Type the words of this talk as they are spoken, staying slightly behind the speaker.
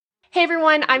Hey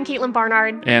everyone, I'm Caitlin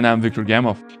Barnard. And I'm Victor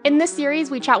Gamov. In this series,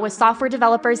 we chat with software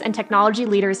developers and technology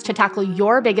leaders to tackle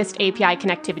your biggest API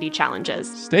connectivity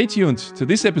challenges. Stay tuned to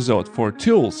this episode for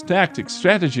tools, tactics,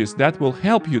 strategies that will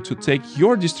help you to take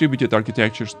your distributed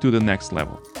architectures to the next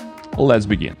level. Let's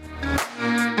begin.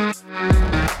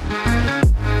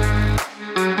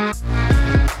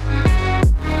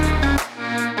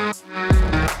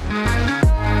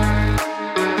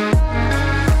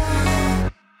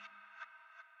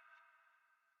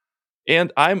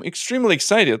 And I'm extremely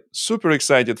excited, super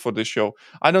excited for this show.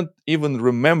 I don't even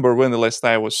remember when the last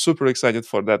time I was super excited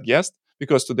for that guest,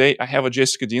 because today I have a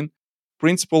Jessica Dean,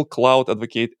 Principal Cloud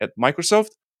Advocate at Microsoft.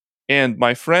 And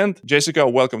my friend, Jessica,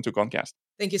 welcome to Concast.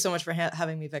 Thank you so much for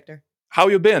having me, Victor. How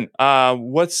you been?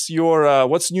 What's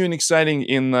new and exciting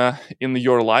in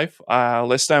your life?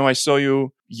 Last time I saw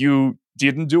you, you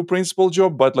didn't do principal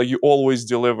job, but you always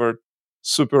delivered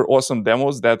super awesome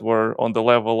demos that were on the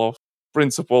level of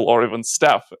principal or even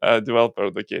staff developer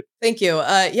advocate. Thank you.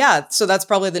 So that's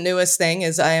probably the newest thing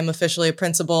is I am officially a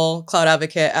principal cloud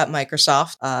advocate at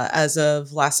Microsoft as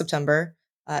of last September.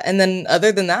 And then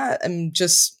other than that, I'm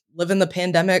just living the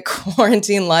pandemic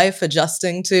quarantine life,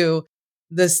 adjusting to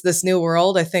this new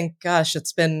world. I think, gosh,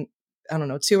 it's been,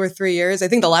 2 or 3 years. I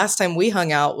think the last time we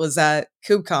hung out was at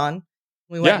KubeCon.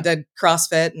 We went and did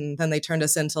CrossFit, and then they turned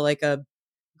us into a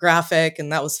graphic,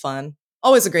 and that was fun.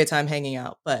 Always a great time hanging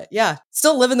out. But yeah,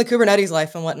 still living the Kubernetes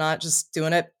life and whatnot, just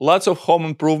doing it. Lots of home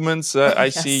improvements. I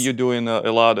Yes. see you doing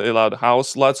a lot of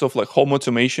house. Lots of home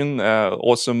automation,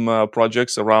 awesome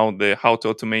projects around how to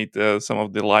automate some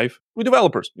of the life with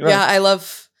developers. Yeah, I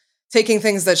love taking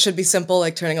things that should be simple,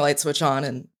 like turning a light switch on,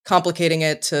 and complicating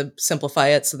it to simplify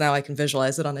it. So now I can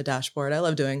visualize it on a dashboard. I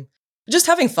love doing just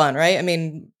having fun, right? I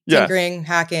mean, tinkering,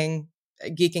 hacking,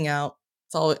 geeking out.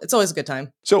 It's always a good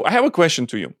time. So I have a question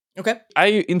to you. Okay.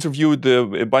 I interviewed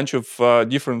a bunch of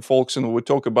different folks, and we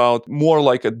talk about more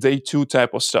like a day two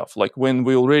type of stuff. Like when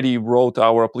we already wrote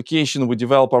our application, we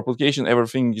develop our application,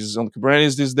 everything is on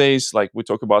Kubernetes these days. Like we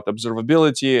talk about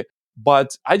observability,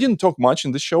 but I didn't talk much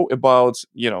in the show about,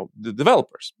 the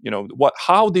developers,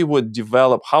 how they would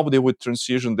develop, how they would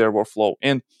transition their workflow.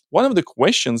 And one of the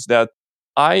questions that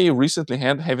I recently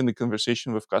had having the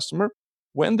conversation with customer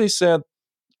when they said,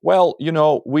 well,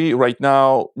 we right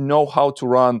now know how to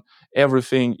run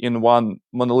everything in one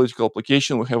monolithic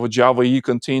application. We have a Java EE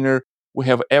container. We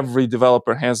have every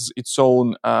developer has its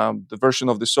own the version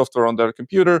of the software on their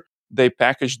computer. They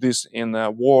package this in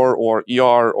WAR or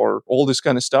ER or all this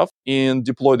kind of stuff and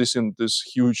deploy this in this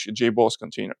huge JBoss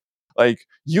container. Like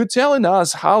you telling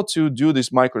us how to do this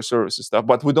microservices stuff,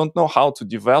 but we don't know how to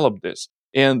develop this.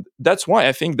 And that's why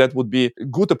I think that would be a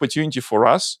good opportunity for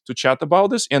us to chat about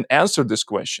this and answer this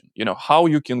question. How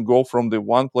you can go from the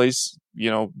one place,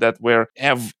 that where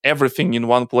have everything in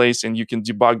one place and you can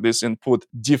debug this and put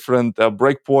different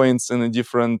breakpoints and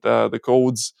different the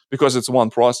codes because it's one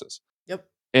process. Yep.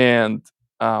 And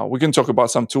we can talk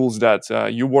about some tools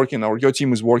that you working or your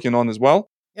team is working on as well,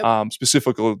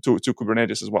 specifically to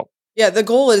Kubernetes as well. Yeah, the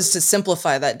goal is to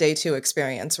simplify that day two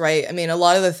experience, right? I mean, a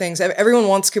lot of the things, everyone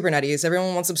wants Kubernetes,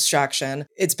 everyone wants abstraction.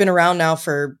 It's been around now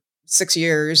for 6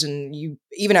 years, and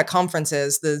even at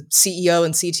conferences, the CEO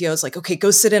and CTO is like, okay,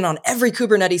 go sit in on every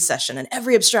Kubernetes session and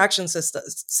every abstraction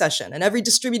session and every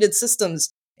distributed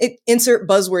systems. Insert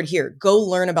buzzword here, go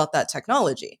learn about that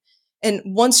technology. And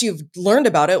once you've learned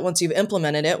about it, once you've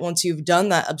implemented it, once you've done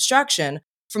that abstraction,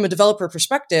 from a developer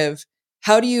perspective,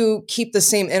 how do you keep the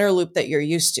same inner loop that you're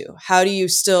used to? How do you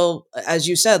still, as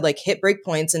you said, hit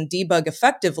breakpoints and debug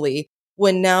effectively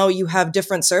when now you have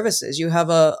different services? You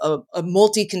have a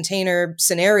multi-container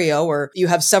scenario, or you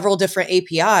have several different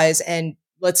APIs, and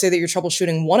let's say that you're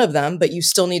troubleshooting one of them, but you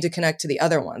still need to connect to the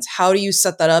other ones. How do you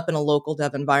set that up in a local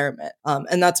dev environment?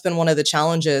 And that's been one of the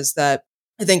challenges that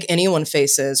I think anyone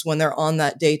faces when they're on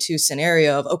that day two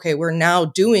scenario of, okay, we're now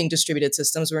doing distributed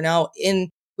systems.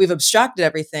 We've abstracted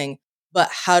everything. But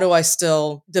how do I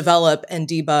still develop and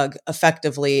debug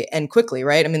effectively and quickly,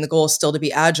 right? I mean, the goal is still to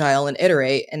be agile and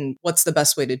iterate. And what's the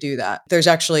best way to do that? There's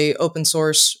actually open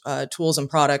source tools and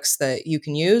products that you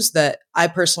can use that I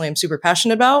personally am super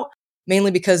passionate about,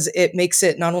 mainly because it makes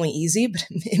it not only easy, but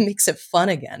it makes it fun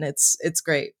again. It's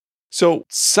great. So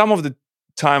some of the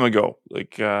time ago,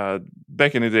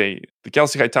 back in the day, the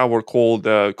Kelsey Hightower called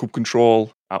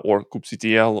kubectl or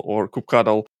kubectl or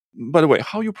kubectl. By the way,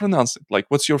 how you pronounce it?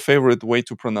 What's your favorite way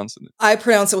to pronounce it? I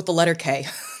pronounce it with the letter K.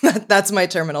 That's my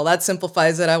terminal. That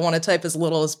simplifies it. I want to type as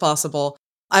little as possible.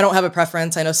 I don't have a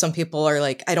preference. I know some people are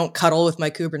like, I don't cuddle with my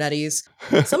Kubernetes.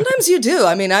 Sometimes you do.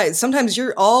 I mean, sometimes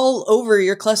you're all over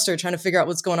your cluster trying to figure out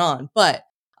what's going on. But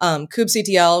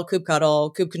kubectl,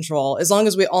 kubectl, kubectl. As long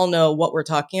as we all know what we're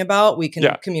talking about, we can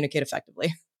communicate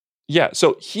effectively. Yeah,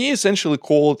 so he essentially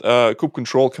called kube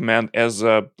control command as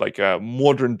like a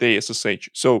modern day SSH.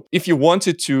 So if you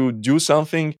wanted to do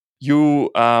something, you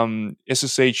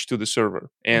SSH to the server,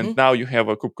 and now you have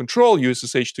a kube control, you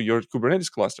SSH to your Kubernetes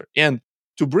cluster. And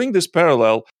to bring this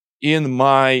parallel, in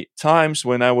my times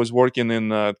when I was working in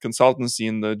consultancy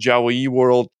in the Java EE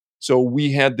world, so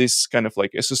we had this kind of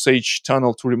like SSH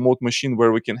tunnel to remote machine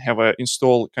where we can have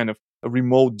install kind of a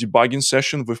remote debugging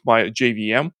session with my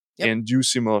JVM. And do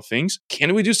similar things.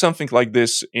 Can we do something like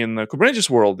this in the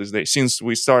Kubernetes world these days? Since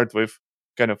we start with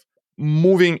kind of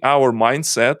moving our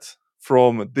mindset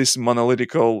from this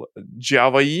monolithical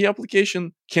Java EE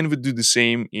application, can we do the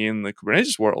same in the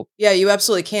Kubernetes world? Yeah, you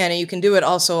absolutely can. And you can do it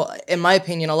also, in my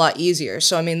opinion, a lot easier.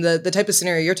 So, I mean, the type of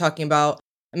scenario you're talking about,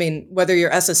 I mean, whether you're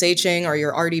SSHing or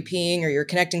you're RDPing or you're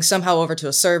connecting somehow over to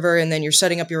a server and then you're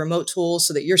setting up your remote tools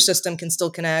so that your system can still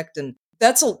connect, and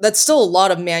that's still a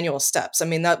lot of manual steps. I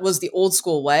mean, that was the old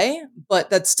school way, but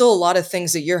that's still a lot of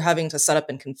things that you're having to set up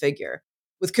and configure.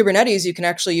 With Kubernetes, you can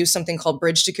actually use something called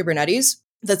Bridge to Kubernetes.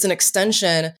 That's an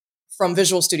extension from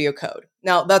Visual Studio Code.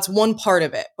 Now, that's one part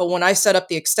of it. But when I set up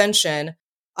the extension,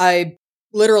 I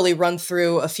literally run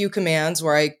through a few commands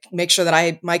where I make sure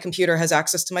that my computer has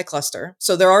access to my cluster.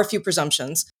 So there are a few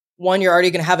presumptions. One, you're already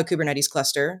going to have a Kubernetes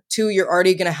cluster. Two, you're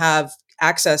already going to have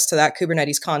access to that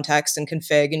Kubernetes context and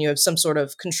config, and you have some sort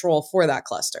of control for that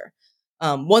cluster.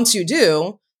 Once you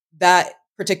do, that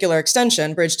particular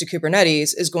extension, Bridge to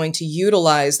Kubernetes, is going to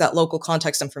utilize that local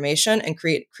context information and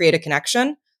create a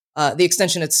connection. The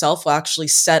extension itself will actually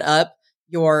set up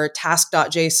your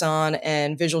task.json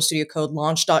and Visual Studio Code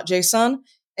launch.json,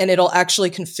 and it'll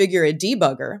actually configure a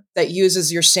debugger that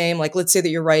uses your same, like let's say that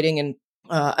you're writing in,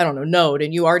 Node,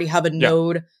 and you already have a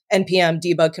Node npm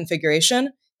debug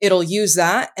configuration. It'll use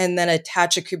that and then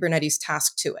attach a Kubernetes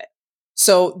task to it.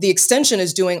 So the extension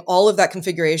is doing all of that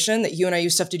configuration that you and I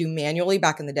used to have to do manually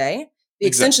back in the day. The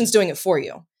extension's doing it for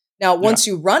you. Now, once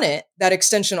you run it, that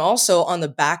extension also on the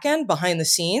back end behind the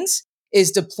scenes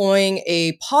is deploying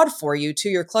a pod for you to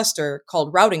your cluster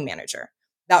called Routing Manager.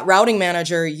 That Routing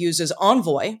Manager uses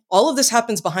Envoy. All of this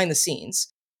happens behind the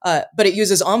scenes, but it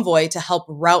uses Envoy to help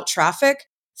route traffic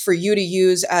for you to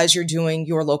use as you're doing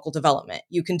your local development.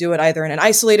 You can do it either in an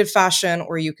isolated fashion,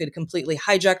 or you could completely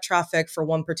hijack traffic for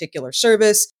one particular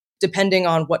service, depending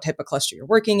on what type of cluster you're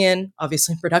working in.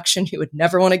 Obviously, in production, you would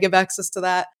never want to give access to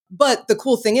that. But the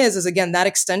cool thing is again, that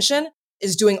extension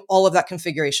is doing all of that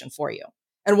configuration for you.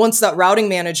 And once that routing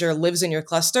manager lives in your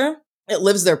cluster, it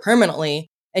lives there permanently,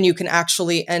 and you can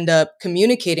actually end up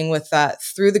communicating with that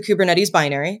through the Kubernetes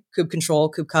binary, kube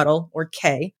control, kubectl, or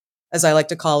K, as I like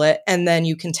to call it. And then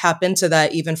you can tap into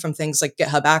that even from things like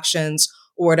GitHub Actions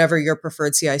or whatever your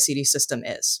preferred CI/CD system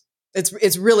is.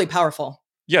 It's really powerful.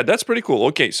 Yeah, that's pretty cool.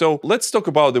 Okay, so let's talk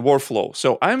about the workflow.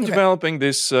 So I'm developing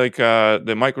this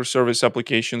the microservice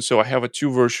application. So I have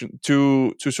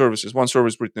two services. One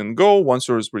service written in Go, one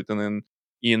service written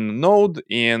in Node,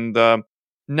 and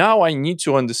now I need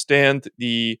to understand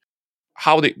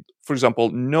for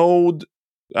example, Node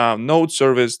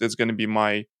service, that's going to be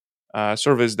my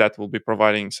service that will be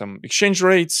providing some exchange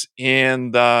rates,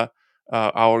 and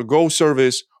our Go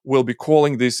service will be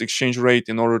calling this exchange rate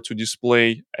in order to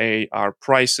display our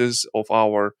prices of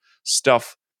our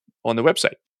stuff on the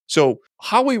website. So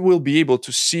how we will be able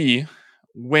to see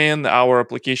when our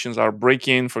applications are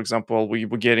breaking, for example, we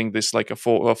were getting this like a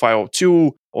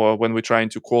 502, or when we're trying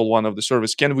to call one of the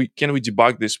service, can we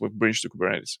debug this with Bridge to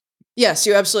Kubernetes? Yes,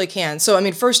 you absolutely can. So, I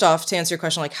mean, first off, to answer your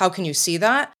question, like how can you see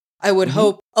that? I would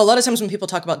hope a lot of times when people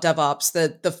talk about DevOps,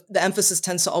 the emphasis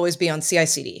tends to always be on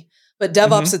CI/CD, but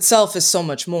DevOps itself is so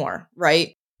much more,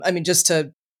 right? I mean, just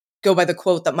to go by the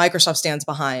quote that Microsoft stands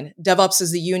behind, DevOps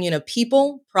is the union of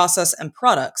people, process, and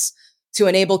products to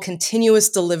enable continuous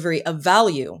delivery of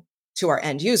value to our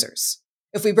end users.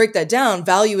 If we break that down,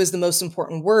 value is the most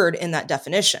important word in that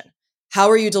definition. How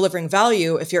are you delivering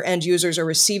value if your end users are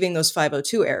receiving those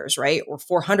 502 errors, right? Or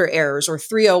 400 errors or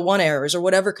 301 errors or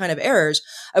whatever kind of errors?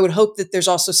 I would hope that there's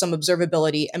also some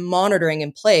observability and monitoring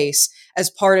in place as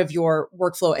part of your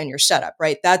workflow and your setup,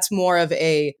 right? That's more of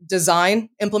a design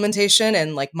implementation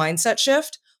and like mindset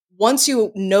shift. Once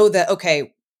you know that,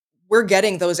 okay, we're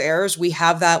getting those errors, we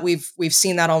have that, we've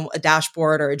seen that on a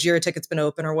dashboard or a Jira ticket's been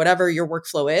open or whatever your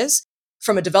workflow is.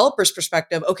 From a developer's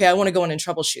perspective, okay, I want to go in and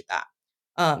troubleshoot that.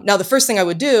 Now, the first thing I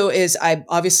would do is I'm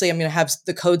going to have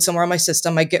the code somewhere on my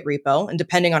system, my Git repo, and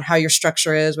depending on how your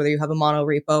structure is, whether you have a mono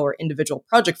repo or individual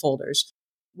project folders,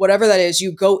 whatever that is,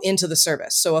 you go into the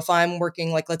service. So if I'm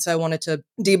working, like let's say I wanted to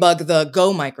debug the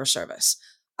Go microservice,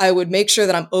 I would make sure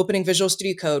that I'm opening Visual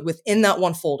Studio Code within that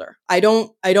one folder. I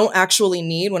don't actually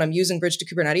need, when I'm using Bridge to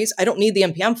Kubernetes, I don't need the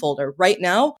NPM folder. Right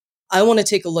now, I want to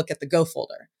take a look at the Go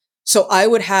folder. So I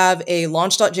would have a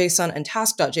launch.json and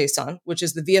task.json, which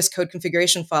is the VS Code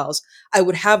configuration files. I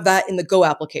would have that in the Go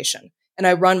application, and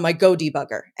I run my Go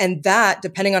debugger. And that,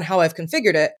 depending on how I've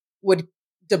configured it, would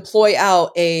deploy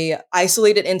out a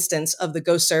isolated instance of the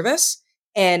Go service.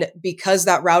 And because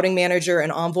that routing manager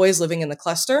and Envoy is living in the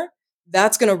cluster,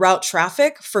 that's going to route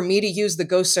traffic for me to use the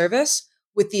Go service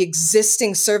with the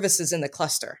existing services in the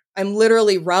cluster. I'm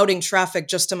literally routing traffic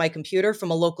just to my computer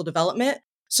from a local development,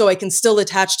 so I can still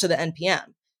attach to the NPM.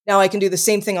 Now I can do the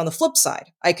same thing on the flip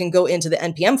side. I can go into the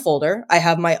NPM folder. I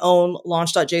have my own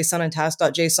launch.json and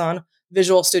task.json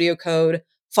Visual Studio Code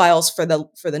files for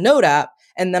the Node app,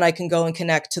 and then I can go and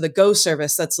connect to the Go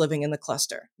service that's living in the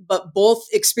cluster. But both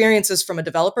experiences from a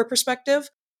developer perspective,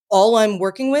 all I'm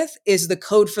working with is the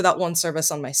code for that one service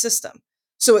on my system.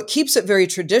 So it keeps it very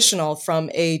traditional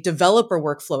from a developer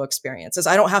workflow experience, as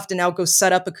I don't have to now go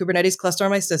set up a Kubernetes cluster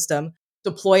on my system,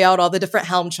 deploy out all the different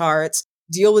Helm charts,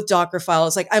 deal with Docker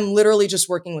files. Like, I'm literally just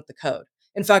working with the code.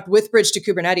 In fact, with Bridge to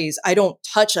Kubernetes, I don't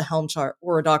touch a Helm chart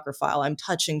or a Docker file. I'm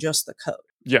touching just the code.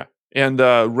 Yeah. And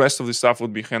rest of the stuff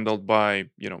would be handled by,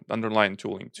 underlying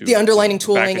tooling too. The underlying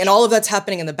tooling and all of that's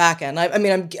happening in the back end. I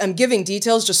mean, I'm giving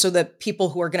details just so that people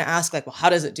who are going to ask, like, well, how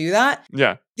does it do that?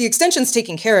 Yeah. The extension's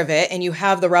taking care of it, and you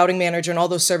have the routing manager and all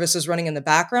those services running in the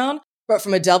background. But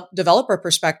from a developer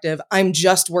perspective, I'm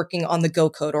just working on the Go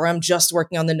code, or I'm just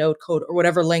working on the Node code, or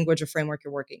whatever language or framework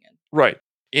you're working in. Right.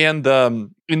 And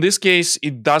in this case,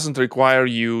 it doesn't require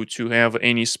you to have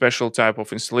any special type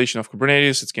of installation of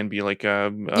Kubernetes. It can be like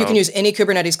you can use any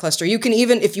Kubernetes cluster. You can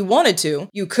even, if you wanted to,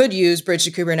 you could use Bridge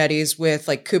to Kubernetes with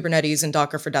like Kubernetes and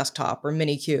Docker for Desktop or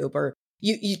Minikube, or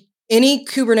any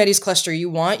Kubernetes cluster you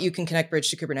want, you can connect Bridge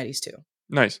to Kubernetes to.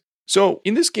 Nice. So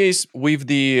in this case, with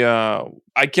the,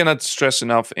 I cannot stress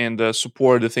enough and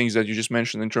support the things that you just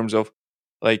mentioned in terms of,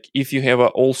 like, if you have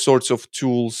all sorts of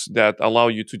tools that allow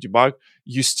you to debug,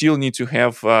 you still need to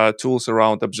have tools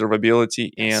around observability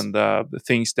and the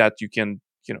things that you can,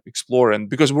 explore. And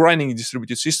because we're running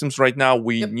distributed systems right now,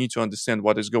 we need to understand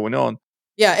what is going on.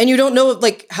 Yeah, and you don't know,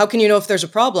 like, how can you know if there's a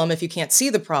problem if you can't see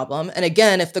the problem? And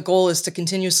again, if the goal is to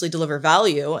continuously deliver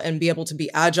value and be able to be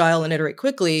agile and iterate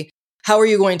quickly, how are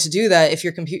you going to do that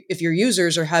if your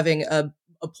users are having a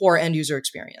poor end user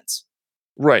experience?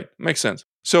 Right, makes sense.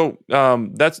 So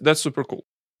that's super cool.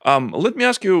 Let me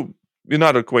ask you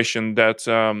another question that's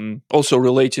also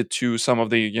related to some of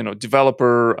the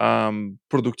developer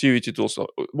productivity tools.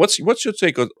 What's your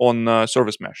take on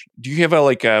Service Mesh? Do you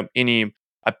have any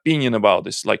opinion about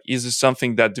this? Like, is this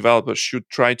something that developers should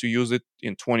try to use it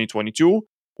in 2022,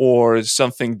 or is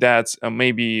something that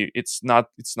maybe it's not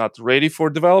ready for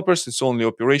developers? It's only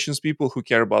operations people who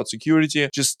care about security.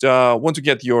 Just want to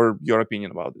get your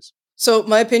opinion about this. So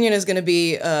my opinion is going to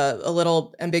be a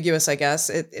little ambiguous, I guess.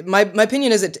 My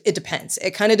opinion is it depends.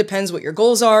 It kind of depends what your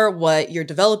goals are, what you're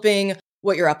developing,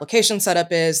 what your application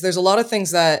setup is. There's a lot of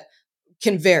things that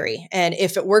can vary. And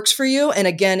if it works for you, and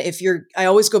again, I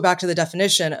always go back to the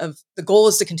definition of the goal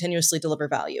is to continuously deliver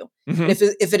value. Mm-hmm. And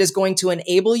if it is going to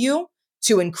enable you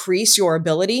to increase your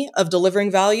ability of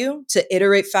delivering value, to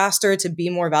iterate faster, to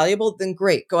be more valuable, then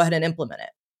great, go ahead and implement it.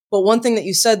 But one thing that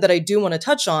you said that I do want to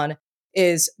touch on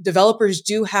is developers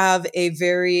do have a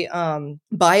very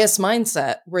biased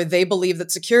mindset where they believe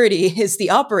that security is the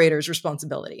operator's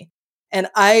responsibility. And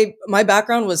my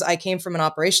background was I came from an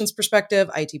operations perspective,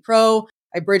 IT pro.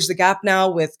 I bridge the gap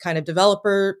now with kind of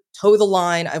developer, toe the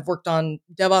line. I've worked on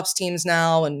DevOps teams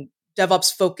now and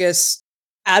DevOps focus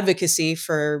advocacy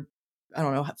for,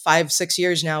 5-6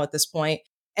 years now at this point.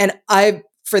 And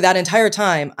for that entire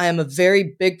time, I am a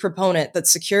very big proponent that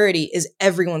security is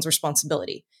everyone's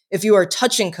responsibility. If you are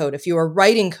touching code, if you are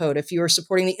writing code, if you are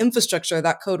supporting the infrastructure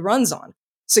that code runs on,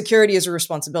 security is a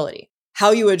responsibility.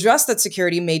 How you address that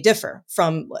security may differ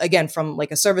from like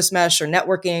a service mesh or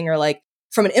networking, or like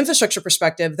from an infrastructure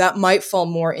perspective, that might fall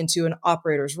more into an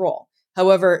operator's role.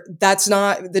 However,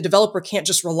 the developer can't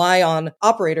just rely on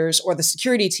operators or the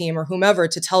security team or whomever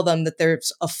to tell them that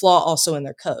there's a flaw also in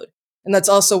their code. And that's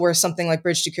also where something like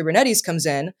Bridge to Kubernetes comes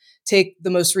in. Take the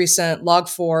most recent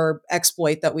Log4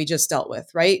 exploit that we just dealt with,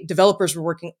 right? Developers were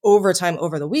working overtime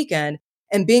over the weekend,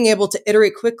 and being able to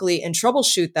iterate quickly and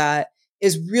troubleshoot that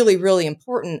is really, really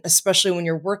important, especially when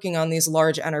you're working on these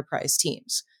large enterprise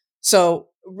teams. So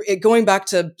going back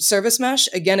to Service Mesh,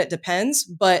 again, it depends,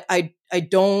 but I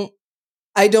don't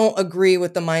agree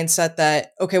with the mindset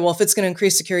that, okay, well, if it's going to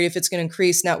increase security, if it's going to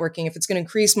increase networking, if it's going to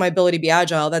increase my ability to be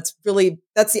agile, that's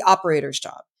the operator's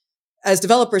job. as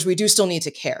developers, we do still need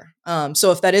to care.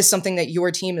 So if that is something that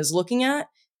your team is looking at,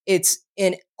 it's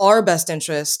in our best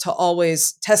interest to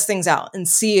always test things out and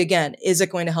see, again, is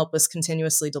it going to help us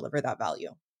continuously deliver that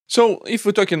value? So if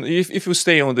we're talking, if we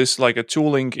stay on this like a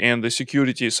tooling and the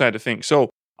security side of things, so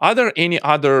are there any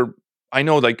other? I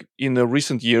know, like in the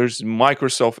recent years,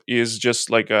 Microsoft is just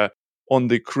like on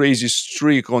the crazy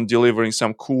streak on delivering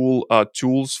some cool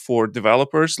tools for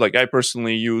developers. Like I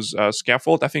personally use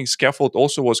Scaffold. I think Scaffold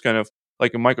also was kind of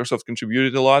like a Microsoft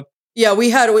contributed a lot. Yeah,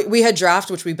 we had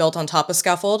Draft, which we built on top of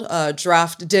Scaffold.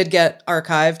 Draft did get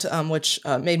archived, which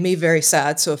made me very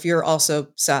sad. So if you're also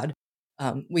sad,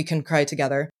 we can cry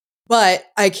together. But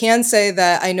I can say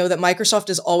that I know that Microsoft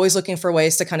is always looking for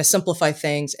ways to kind of simplify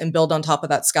things and build on top of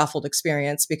that Scaffold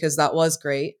experience, because that was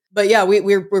great. But yeah,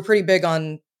 we're pretty big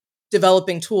on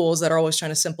developing tools that are always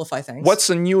trying to simplify things. What's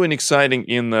new and exciting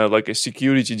in like a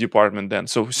security department then?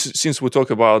 So since we talk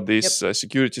about this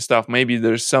security stuff, maybe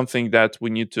there's something that we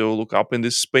need to look up in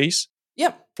this space.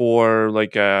 Yep. For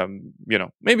like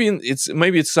maybe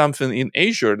it's something in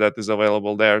Azure that is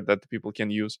available there that people can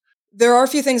use. There are a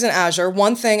few things in Azure.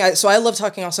 One thing, so I love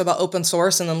talking also about open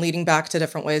source and then leading back to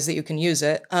different ways that you can use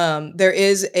it.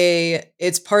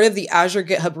 It's part of the Azure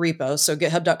GitHub repo. So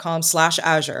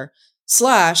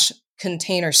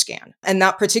github.com/Azure/container scan. And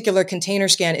that particular container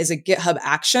scan is a GitHub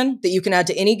action that you can add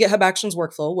to any GitHub Actions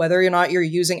workflow, whether or not you're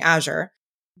using Azure.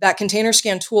 That container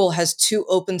scan tool has 2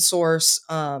 open source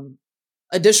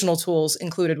additional tools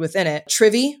included within it.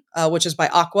 Trivy, which is by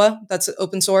Aqua, that's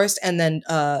open sourced. And then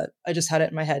I just had it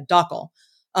in my head, Dockle.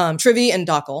 Trivy and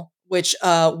Dockle, which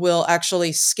will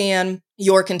actually scan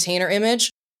your container image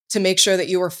to make sure that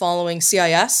you are following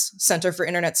CIS, Center for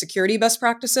Internet Security best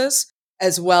practices,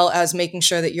 as well as making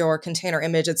sure that your container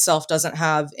image itself doesn't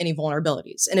have any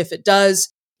vulnerabilities. And if it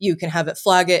does, you can have it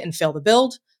flag it and fail the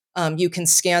build. You can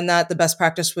scan that. The best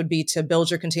practice would be to build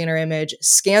your container image,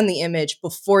 scan the image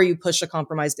before you push a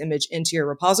compromised image into your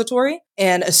repository.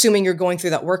 And assuming you're going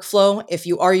through that workflow, if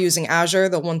you are using Azure,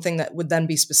 the one thing that would then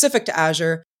be specific to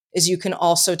Azure is you can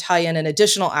also tie in an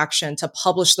additional action to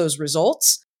publish those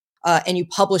results, and you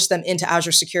publish them into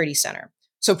Azure Security Center.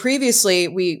 So previously,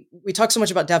 we talked so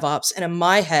much about DevOps, and in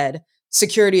my head,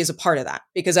 security is a part of that.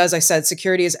 Because as I said,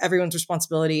 security is everyone's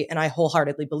responsibility, and I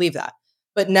wholeheartedly believe that.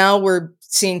 But now we're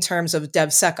seeing terms of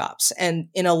DevSecOps. And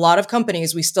in a lot of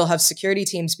companies, we still have security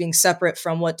teams being separate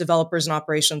from what developers and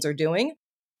operations are doing.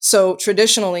 So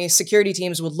traditionally, security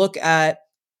teams would look at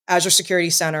Azure Security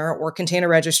Center or container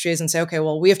registries and say, okay,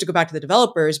 well, we have to go back to the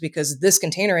developers because this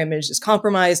container image is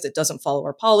compromised. It doesn't follow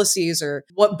our policies, or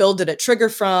what build did it trigger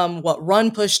from? What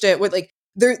run pushed it?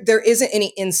 There isn't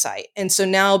any insight. And so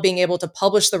now being able to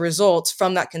publish the results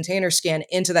from that container scan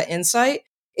into that insight,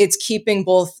 it's keeping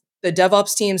both the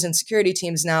DevOps teams and security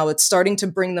teams now, it's starting to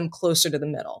bring them closer to the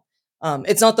middle.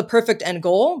 It's not the perfect end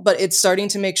goal, but it's starting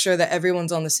to make sure that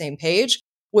everyone's on the same page,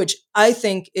 which I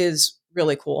think is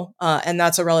really cool. And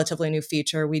that's a relatively new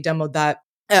feature. We demoed that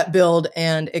at Build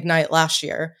and Ignite last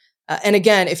year. And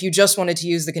again, if you just wanted to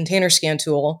use the container scan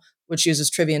tool, which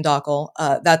uses Trivy and Dockle,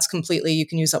 that's completely, you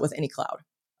can use that with any cloud.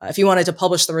 If you wanted to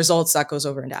publish the results, that goes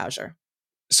over into Azure.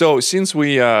 So since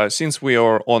we are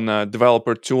on a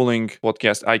developer tooling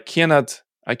podcast, I cannot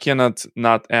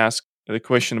not ask the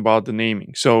question about the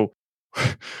naming. So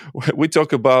we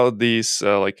talk about these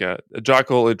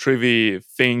Dockle, Trivy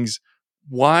things.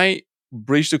 Why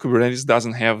Bridge to Kubernetes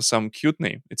doesn't have some cute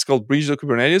name? It's called Bridge to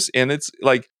Kubernetes, and it's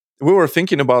like we were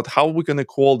thinking about how we're going to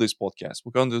call this podcast.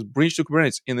 We're going to Bridge to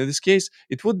Kubernetes, and in this case,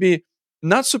 it would be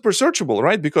not super searchable,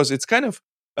 right? Because it's kind of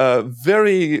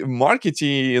very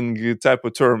marketing type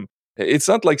of term. It's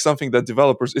not like something that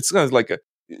developers, it's kind of like a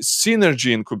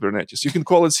synergy in Kubernetes. You can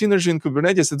call it synergy in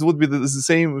Kubernetes. It would be the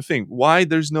same thing. Why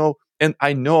there's no, and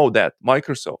I know that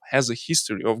Microsoft has a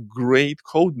history of great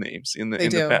code names in the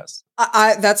past.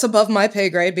 That's above my pay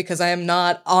grade because I am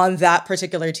not on that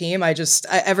particular team.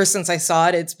 Ever since I saw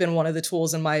it, it's been one of the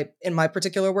tools in my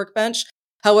particular workbench.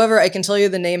 However, I can tell you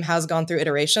the name has gone through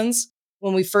iterations.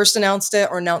 When we first announced it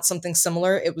or announced something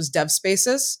similar, it was Dev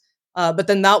Spaces. But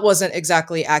then that wasn't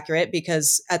exactly accurate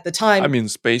because at the time... I mean,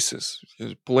 Spaces.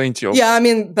 There's plenty of... Yeah, I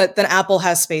mean, but then Apple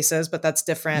has Spaces, but that's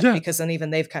different because then even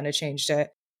they've kind of changed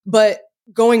it. But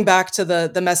going back to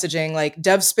the messaging, like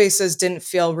Dev Spaces didn't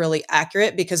feel really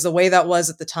accurate because the way that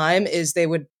was at the time is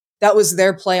that was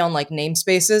their play on like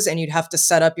namespaces, and you'd have to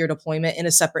set up your deployment in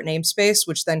a separate namespace,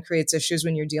 which then creates issues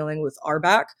when you're dealing with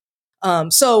RBAC.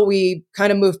 So we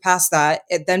kind of moved past that.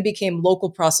 It then became local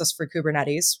process for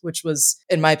Kubernetes, which was,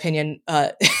 in my opinion,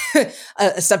 a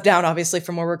step down, obviously,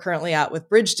 from where we're currently at with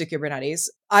Bridge to Kubernetes.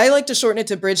 I like to shorten it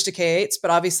to Bridge to K8s,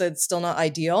 but obviously it's still not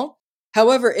ideal.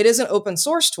 However, it is an open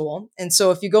source tool. And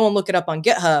so if you go and look it up on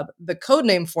GitHub, the code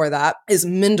name for that is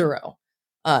Mindaro,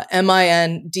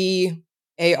 Mindaro.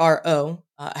 I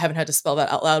haven't had to spell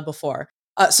that out loud before.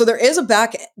 So there is a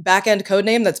back end code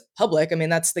name that's public. I mean,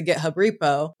 that's the GitHub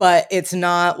repo, but it's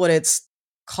not what it's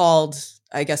called,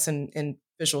 I guess, in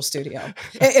Visual Studio.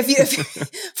 If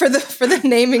for the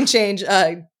naming change,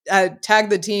 tag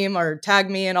the team or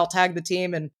tag me, and I'll tag the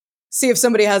team and see if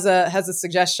somebody has a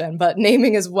suggestion. But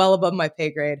naming is well above my pay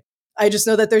grade. I just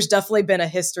know that there's definitely been a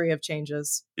history of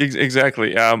changes.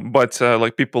 Exactly. But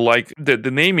like people like the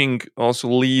naming also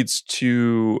leads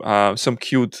to some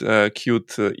cute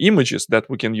images that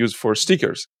we can use for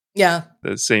stickers. Yeah.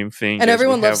 The same thing. And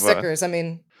everyone loves stickers. I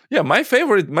mean, yeah, my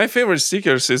favorite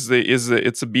stickers is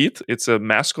it's a Beat. It's a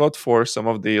mascot for some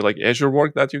of the like Azure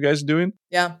work that you guys doing.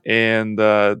 Yeah. And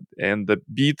the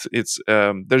Beat, it's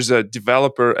there's a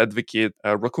developer advocate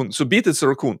raccoon. So Beat is a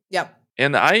raccoon. Yeah.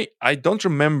 And I don't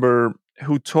remember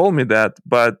who told me that,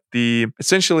 but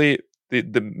essentially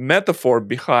the metaphor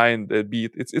behind the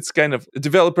Beat, it's kind of a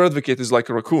developer advocate is like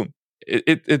a raccoon.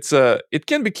 It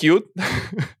can be cute, but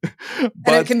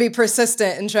and it can be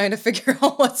persistent in trying to figure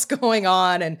out what's going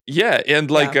on. And yeah,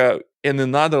 and like in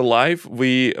another life,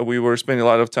 we were spending a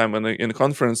lot of time in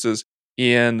conferences,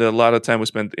 and a lot of time we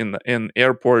spent in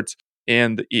airports.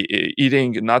 And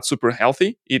eating not super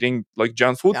healthy, eating like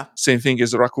junk food. Yeah. Same thing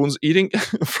as raccoons eating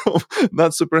from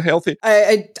not super healthy.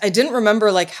 I didn't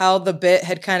remember like how the bit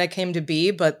had kind of came to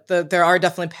be, but there are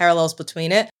definitely parallels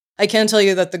between it. I can tell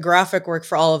you that the graphic work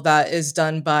for all of that is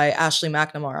done by Ashley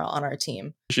McNamara on our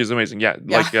team. She's amazing. Yeah.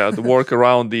 Like the work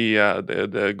around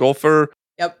the golfer.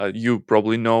 Yep. You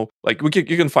probably know. Like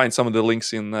you can find some of the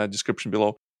links in the description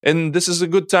below. And this is a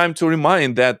good time to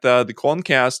remind that the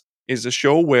Concast is a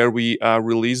show where we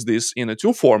release this in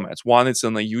two formats. One, it's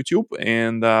on YouTube,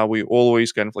 and we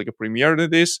always kind of like a premiere to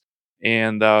this.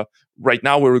 And right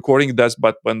now we're recording this,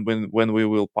 but when we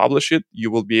will publish it, you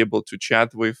will be able to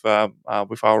chat with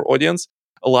our audience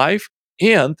live.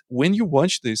 And when you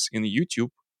watch this in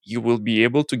YouTube, you will be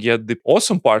able to get the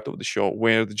awesome part of the show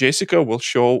where Jessica will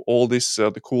show all this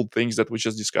the cool things that we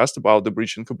just discussed about the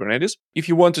bridge in Kubernetes. If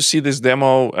you want to see this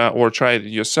demo or try it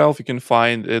yourself, you can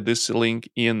find this link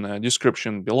in the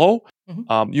description below.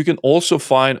 Mm-hmm. You can also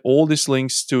find all these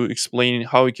links to explain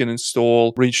how you can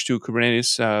install Bridge to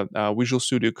Kubernetes Visual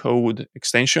Studio Code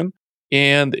extension.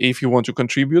 And if you want to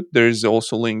contribute, there is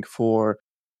also a link for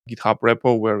GitHub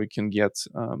repo where we can get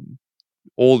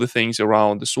all the things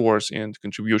around the source and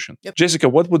contribution. Yep. Jessica,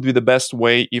 what would be the best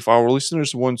way if our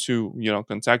listeners want to,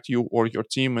 contact you or your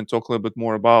team and talk a little bit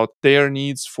more about their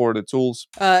needs for the tools?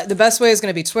 The best way is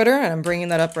going to be Twitter, and I'm bringing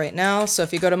that up right now. So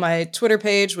if you go to my Twitter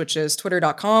page, which is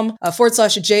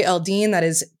twitter.com/JLDeen, that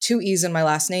is 2 E's in my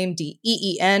last name,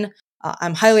 DEEN.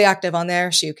 I'm highly active on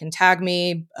there, so you can tag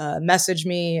me, message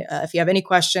me if you have any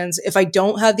questions. If I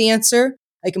don't have the answer,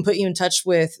 I can put you in touch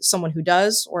with someone who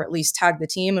does, or at least tag the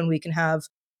team, and we can have.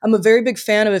 I'm a very big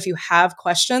fan of if you have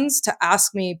questions to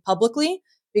ask me publicly,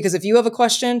 because if you have a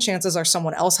question, chances are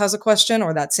someone else has a question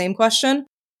or that same question.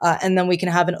 And then we can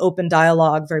have an open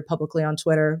dialogue very publicly on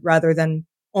Twitter rather than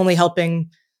only helping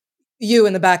you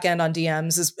in the back end on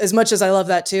DMs. As much as I love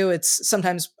that too, it's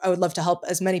sometimes I would love to help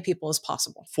as many people as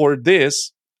possible. For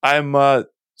this, I'm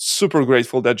super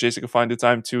grateful that Jessica found the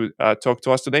time to talk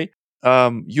to us today.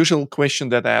 Usual question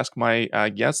that I ask my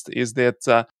guests is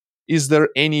that is there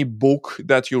any book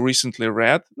that you recently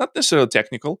read, not necessarily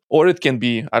technical, or it can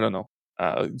be, I don't know,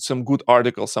 some good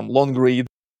article, some long read,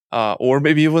 or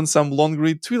maybe even some long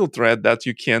read Twitter thread that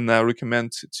you can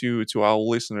recommend to our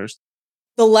listeners?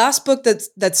 The last book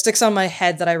that sticks on my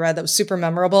head that I read that was super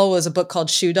memorable was a book called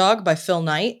Shoe Dog by Phil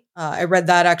Knight. I read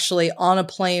that actually on a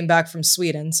plane back from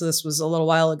Sweden, so this was a little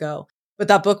while ago. But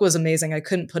that book was amazing. I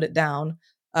couldn't put it down.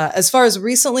 As far as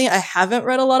recently, I haven't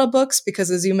read a lot of books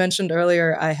because, as you mentioned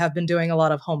earlier, I have been doing a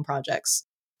lot of home projects.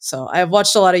 So I have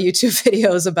watched a lot of YouTube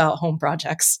videos about home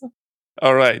projects.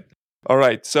 All right.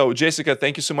 So, Jessica,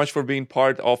 thank you so much for being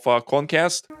part of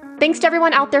Concast. Thanks to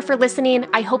everyone out there for listening.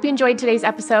 I hope you enjoyed today's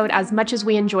episode as much as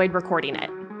we enjoyed recording it.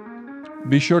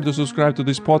 Be sure to subscribe to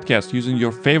this podcast using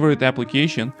your favorite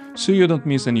application so you don't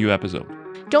miss a new episode.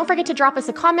 Don't forget to drop us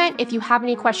a comment if you have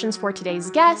any questions for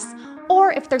today's guests,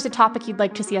 or if there's a topic you'd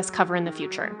like to see us cover in the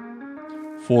future.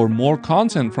 For more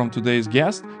content from today's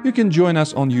guest, you can join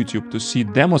us on YouTube to see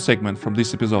demo segment from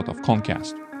this episode of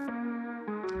Concast.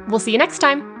 We'll see you next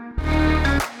time.